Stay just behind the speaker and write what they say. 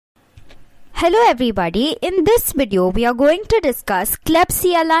Hello everybody, in this video we are going to discuss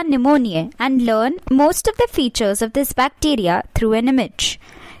Klebsiella pneumoniae and learn most of the features of this bacteria through an image.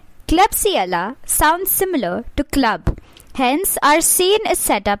 Klebsiella sounds similar to club, hence our scene is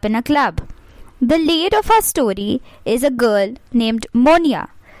set up in a club. The lead of our story is a girl named Monia.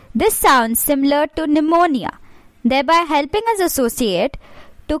 This sounds similar to pneumonia, thereby helping us associate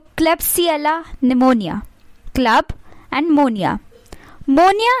to Klebsiella pneumonia, club and Monia.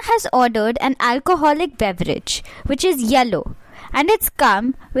 Monia has ordered an alcoholic beverage, which is yellow, and it's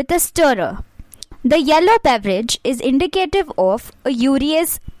come with a stirrer. The yellow beverage is indicative of a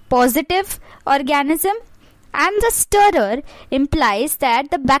urease positive organism, and the stirrer implies that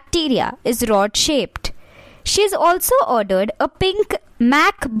the bacteria is rod-shaped. She has also ordered a pink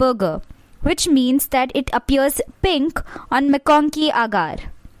Mac burger, which means that it appears pink on McConkey agar.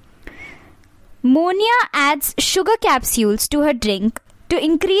 Monia adds sugar capsules to her drink to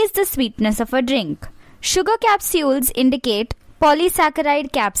increase the sweetness of a drink. Sugar capsules indicate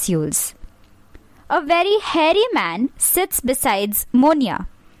polysaccharide capsules. A very hairy man sits beside Monia.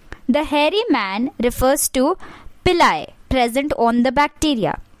 The hairy man refers to pili present on the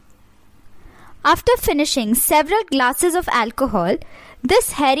bacteria. After finishing several glasses of alcohol,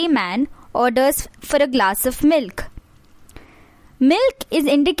 this hairy man orders for a glass of milk. Milk is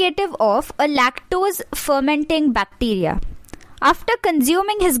indicative of a lactose-fermenting bacteria. After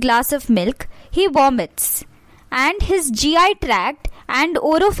consuming his glass of milk, he vomits, and his GI tract and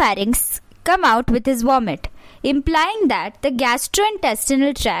oropharynx come out with his vomit, implying that the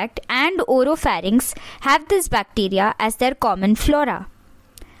gastrointestinal tract and oropharynx have this bacteria as their common flora.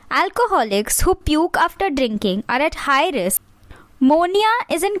 Alcoholics who puke after drinking are at high risk. Monia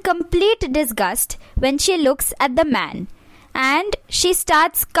is in complete disgust when she looks at the man, and she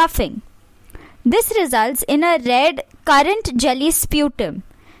starts coughing. This results in a red currant jelly sputum.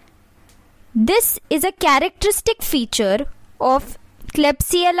 This is a characteristic feature of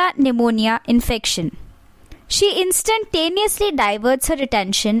Klebsiella pneumoniae infection. She instantaneously diverts her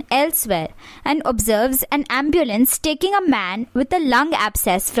attention elsewhere and observes an ambulance taking a man with a lung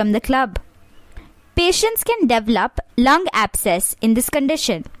abscess from the club. Patients can develop lung abscess in this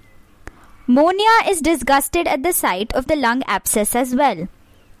condition. Monia is disgusted at the sight of the lung abscess as well.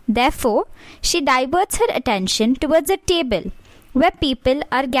 Therefore, she diverts her attention towards a table where people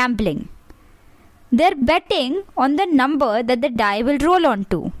are gambling. They're betting on the number that the die will roll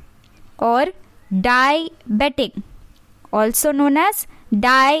onto, or die betting, also known as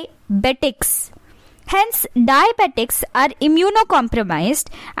diabetics. Hence, diabetics are immunocompromised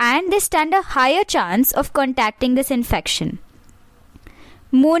and they stand a higher chance of contacting this infection.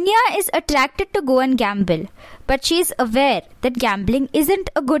 Monia is attracted to go and gamble, but she is aware that gambling isn't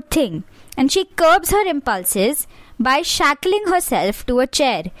a good thing, and she curbs her impulses by shackling herself to a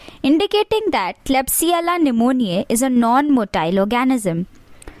chair, indicating that Klebsiella pneumoniae is a non-motile organism.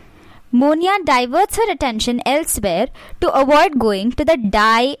 Monia diverts her attention elsewhere to avoid going to the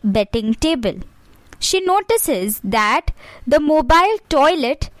die betting table. She notices that the mobile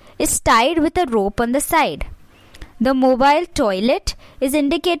toilet is tied with a rope on the side. The mobile toilet is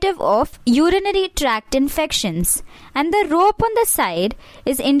indicative of urinary tract infections, and the rope on the side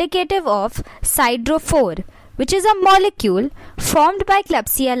is indicative of siderophore, which is a molecule formed by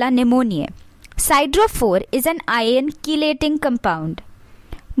Klebsiella pneumoniae. Siderophore is an iron chelating compound.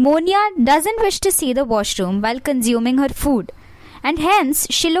 Monia doesn't wish to see the washroom while consuming her food, and hence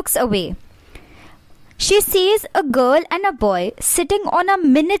she looks away. She sees a girl and a boy sitting on a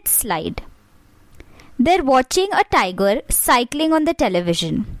minute slide. They're watching a tiger cycling on the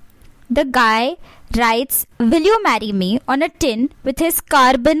television. The guy writes, "Will you marry me?" on a tin with his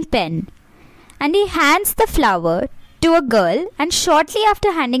carbon pen. And he hands the flower to a girl, and shortly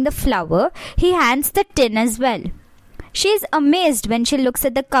after handing the flower, he hands the tin as well. She is amazed when she looks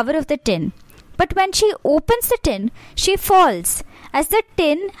at the cover of the tin. But when she opens the tin, she falls, as the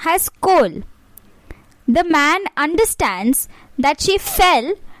tin has coal. The man understands that she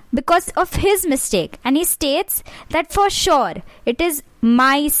fell because of his mistake, and he states that for sure it is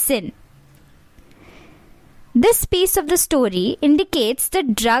my sin. This piece of the story indicates the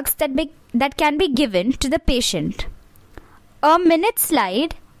drugs that can be given to the patient. A minute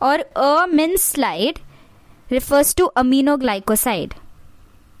slide or a min slide refers to aminoglycoside.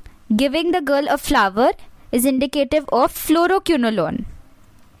 Giving the girl a flower is indicative of fluoroquinolone.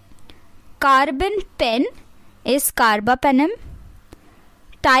 Carbon pen is carbapenem.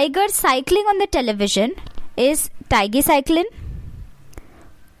 Tiger cycling on the television is tigecycline.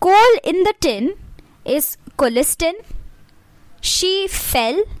 Coal in the tin is colistin. She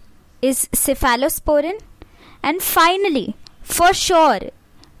fell is cephalosporin. And finally, for sure,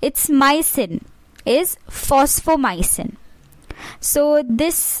 its mycin is phosphomycin. So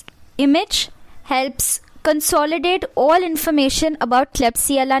this image helps consolidate all information about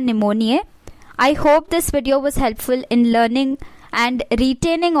Klebsiella pneumoniae. I hope this video was helpful in learning and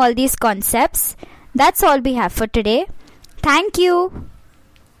retaining all these concepts. That's all we have for today. Thank you.